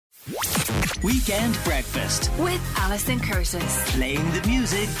Weekend Breakfast with Alison Curtis. Playing the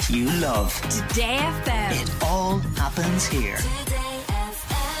music you love. Today FM. It all happens here.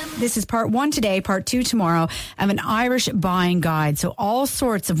 This is part 1 today, part 2 tomorrow of an Irish buying guide. So all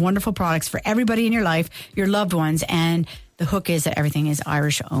sorts of wonderful products for everybody in your life, your loved ones, and the hook is that everything is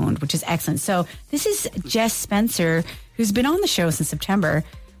Irish owned, which is excellent. So this is Jess Spencer, who's been on the show since September.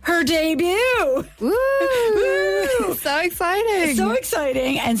 Her debut. Woo! So exciting. So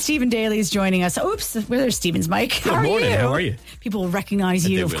exciting. And Stephen Daly is joining us. Oops, where's Stephen's mic? Good morning. How are you? People will recognize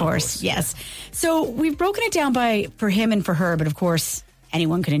you, of course. Yes. So we've broken it down for him and for her, but of course,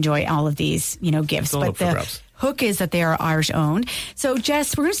 anyone can enjoy all of these, gifts. But the hook is that they are Irish owned. So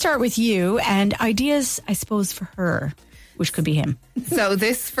Jess, we're going to start with you and ideas, I suppose, for her, which could be him. So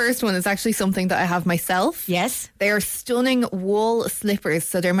this first one is actually something that I have myself. Yes. They are stunning wool slippers.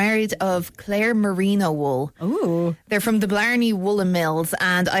 So they're made of Clare Merino wool. Ooh. They're from the Blarney Woolen Mills,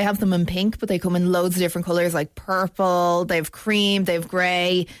 and I have them in pink, but they come in loads of different colours like purple, they have cream, they have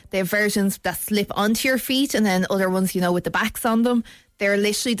grey. They have versions that slip onto your feet and then other ones, with the backs on them. They're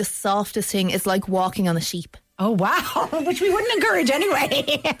literally the softest thing. It's like walking on a sheep. Oh, wow. Which we wouldn't encourage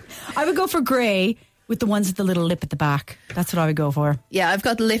anyway. I would go for grey with the ones with the little lip at the back. That's what I would go for. Yeah, I've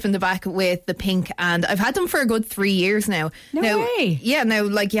got the lip in the back with the pink, and I've had them for a good 3 years now. No way. Yeah, now,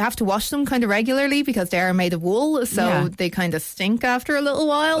 you have to wash them kind of regularly because they are made of wool, so they kind of stink after a little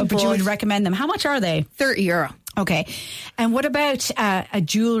while. But you would recommend them. How much are they? €30. Okay. And what about a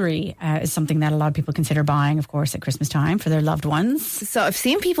jewellery is something that a lot of people consider buying, of course, at Christmas time for their loved ones. So I've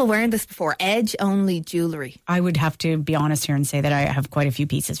seen people wearing this before, Edge Only jewellery. I would have to be honest here and say that I have quite a few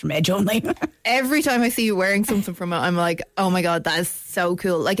pieces from Edge Only. Every time I see you wearing something from it, I'm like, oh my God, that is so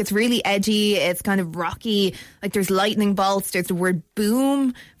cool. It's really edgy, it's kind of rocky, there's lightning bolts, there's the word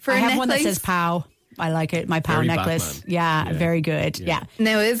boom for a necklace. I have one that says POW. I like it. My POW necklace. Yeah, very good. Yeah.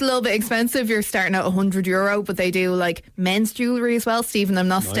 Now, it is a little bit expensive. You're starting at €100, but they do men's jewellery as well. Stephen, I'm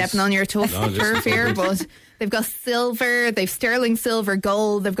not stepping on your tough turf here, but they've got silver, they've sterling silver,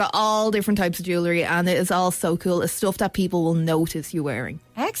 gold, they've got all different types of jewellery, and it is all so cool. It's stuff that people will notice you wearing.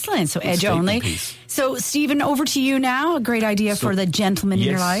 Excellent. So Edge Only. So Stephen, over to you now. A great idea for the gentleman in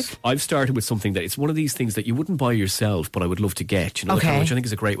your life. I've started with something that it's one of these things that you wouldn't buy yourself, but I would love to get, which I think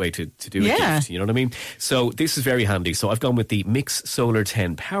is a great way to do a gift. You know what I mean? So this is very handy. So I've gone with the Mix Solar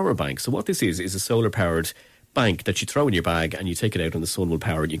 10 Power Bank. So what this is a solar powered bank that you throw in your bag and you take it out and the sun will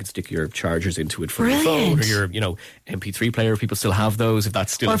power it. You can stick your chargers into it for your phone or your MP3 player. People still have those if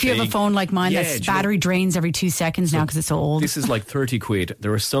that's still or if you have a phone like mine that's battery drains every 2 seconds now because it's so old. This is like 30 quid.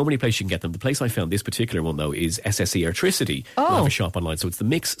 There are so many places you can get them. The place I found this particular one though is SSE Electricity. They have a shop online. So it's the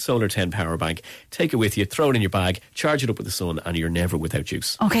Mix Solar 10 Power Bank. Take it with you, throw it in your bag, charge it up with the sun, and you're never without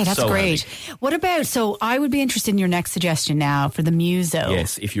juice. Okay, that's great. Handy. What about, so I would be interested in your next suggestion now for the Muso.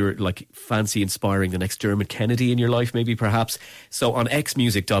 Yes, if you're fancy inspiring the next Dermot Kennedy in your life, maybe perhaps. So on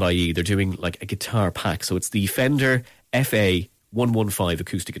xmusic.ie they're doing a guitar pack. So it's the Fender FA 115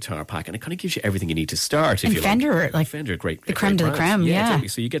 acoustic guitar pack, and it kind of gives you everything you need to start. And Fender, Fender, great, the creme de la creme. Yeah, exactly.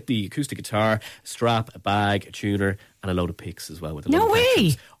 So you get the acoustic guitar, strap, a bag, a tuner, and a load of picks as well. With no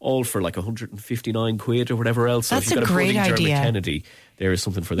way, all for 159 quid or whatever else. So that's if you've got a great idea. Dermot Kennedy, there is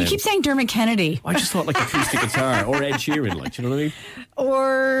something for them. You keep saying Dermot Kennedy. I just thought acoustic guitar or Ed Sheeran, do you know what I mean?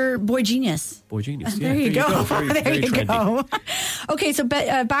 Or Boy Genius. Boy Genius. There you go. There you go. Okay, so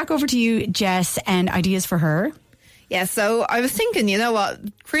back over to you, Jess, and ideas for her. Yeah, so I was thinking, you know what?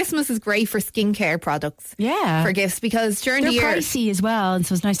 Christmas is great for skincare products. Yeah. For gifts, because during the year... They're pricey as well, and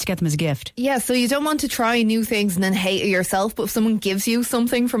so it's nice to get them as a gift. Yeah, so you don't want to try new things and then hate it yourself, but if someone gives you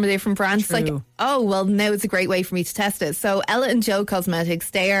something from a different brand, it's oh, well, now it's a great way for me to test it. So Ella and Joe Cosmetics,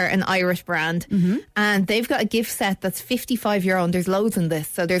 they are an Irish brand, and they've got a gift set that's €55, and there's loads in this.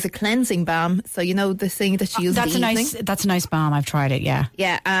 So there's a cleansing balm, so the thing that you use in the evening. That's a nice balm. I've tried it, yeah.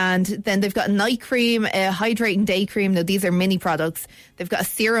 Yeah, and then they've got a night cream, a hydrating day cream. Now, these are mini products. They've got a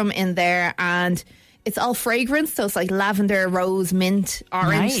serum in there, and it's all fragrance, so it's lavender, rose, mint,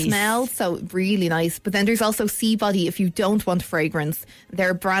 orange smell, so really nice. But then there's also Sea Body if you don't want fragrance.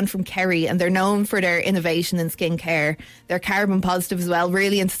 They're a brand from Kerry, and they're known for their innovation in skincare. They're carbon positive as well,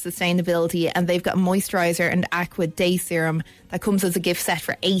 really into sustainability, and they've got moisturiser and aqua day serum that comes as a gift set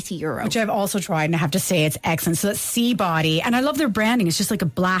for €80. Which I've also tried, and I have to say it's excellent. So that's Sea Body, and I love their branding. It's just a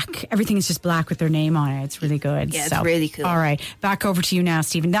black, everything is just black with their name on it. It's really good. Yeah, it's really cool. All right, back over to you now,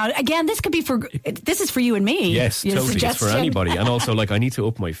 Stephen. Now, again, this is for you and me. Yes, totally. It's for anybody. And also, I need to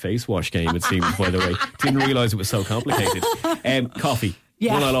up my face wash game, it seems, by the way. Didn't realise it was so complicated. Coffee.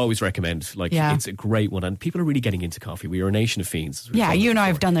 Yeah. One I'll always recommend. Like, it's a great one, and people are really getting into coffee. We are a nation of fiends. Yeah, you and I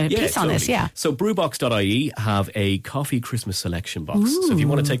have done a piece on this, So brewbox.ie have a coffee Christmas selection box. Ooh. So if you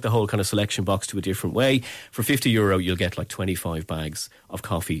want to take the whole kind of selection box to a different way, for €50, you'll get like 25 bags of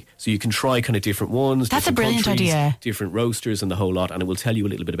coffee. So you can try kind of different ones. That's a brilliant idea. Different roasters and the whole lot, and it will tell you a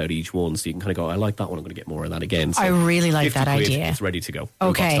little bit about each one. So you can kind of go, I like that one, I'm going to get more of that again. So I really like that £50, idea. It's ready to go.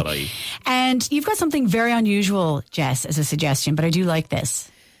 Okay. Brewbox.ie. And you've got something very unusual, Jess, as a suggestion, but I do like this.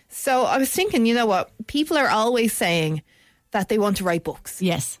 So I was thinking, you know what? People are always saying that they want to write books.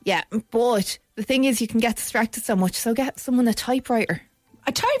 Yes. Yeah, but the thing is you can get distracted so much, so get someone a typewriter.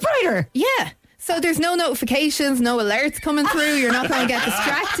 A typewriter? Yeah. So there's no notifications, no alerts coming through. You're not going to get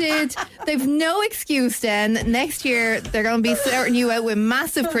distracted. They've no excuse then. Next year, they're going to be starting you out with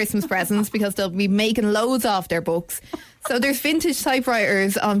massive Christmas presents because they'll be making loads off their books. So there's vintage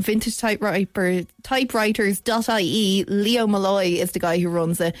typewriters on typewriters.ie. Leo Malloy is the guy who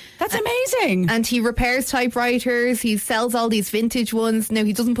runs it. That's amazing. And he repairs typewriters. He sells all these vintage ones. Now,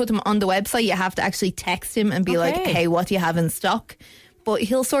 he doesn't put them on the website. You have to actually text him and be like, hey, what do you have in stock? But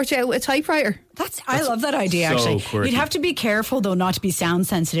he'll sort you out with a typewriter. I love that idea, so actually. quirky. You'd have to be careful, though, not to be sound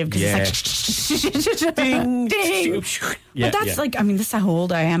sensitive because it's like ding, ding. But that's like, I mean, this is how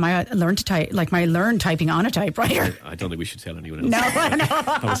old I am. I learned to type, like, I learned typing on a typewriter. I don't think we should tell anyone else. No.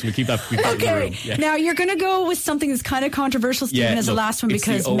 I was going to keep that in the room. Yeah. Now, you're going to go with something that's kind of controversial, Stephen, as the last one,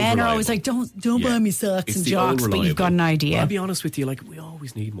 because men are always like, don't buy me socks and jocks, but you've got an idea. Well, I'll be honest with you, like, we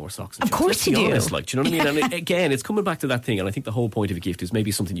always need more socks and jocks. Of course you do. Honest, like, do you know what I mean? And again, it's coming back to that thing, and I think the whole point of a gift is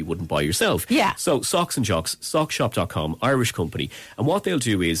maybe something you wouldn't buy yourself. Yeah. So, Socks and Jocks, sockshop.com, Irish company, and what they'll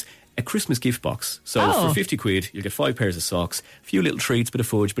do is a Christmas gift box. So for £50, you'll get 5 pairs of socks, a few little treats, bit of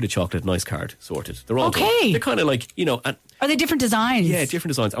fudge, bit of chocolate, nice card, sorted. They're all done. They're kind of like, you know... Are they different designs? Yeah, different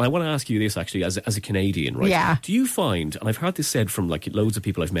designs. And I want to ask you this, actually, as a Canadian, right? Yeah. Do you find, and I've heard this said from, like, loads of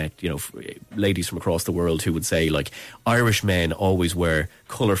people I've met, you know, ladies from across the world who would say, like, Irish men always wear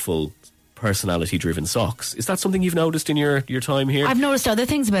colourful, personality-driven socks. Is that something you've noticed in your time here? I've noticed other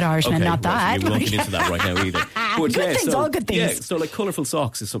things about Irishmen, not that. We won't get into that right now either. But good things, all good things. Yeah, so like colourful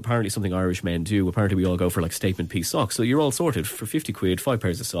socks is apparently something Irish men do. Apparently we all go for like statement piece socks. So you're all sorted for £50, 5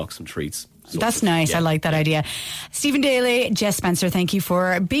 pairs of socks and treats. Sorted. That's nice. Yeah. I like that idea. Stephen Daly, Jess Spencer, thank you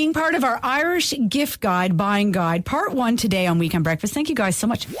for being part of our Irish gift guide, buying guide, part 1 today on Weekend Breakfast. Thank you guys so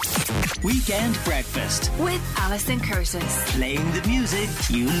much. Weekend Breakfast with Alison Curtis. Playing the music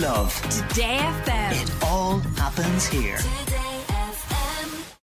you love. Today FM. It all happens here.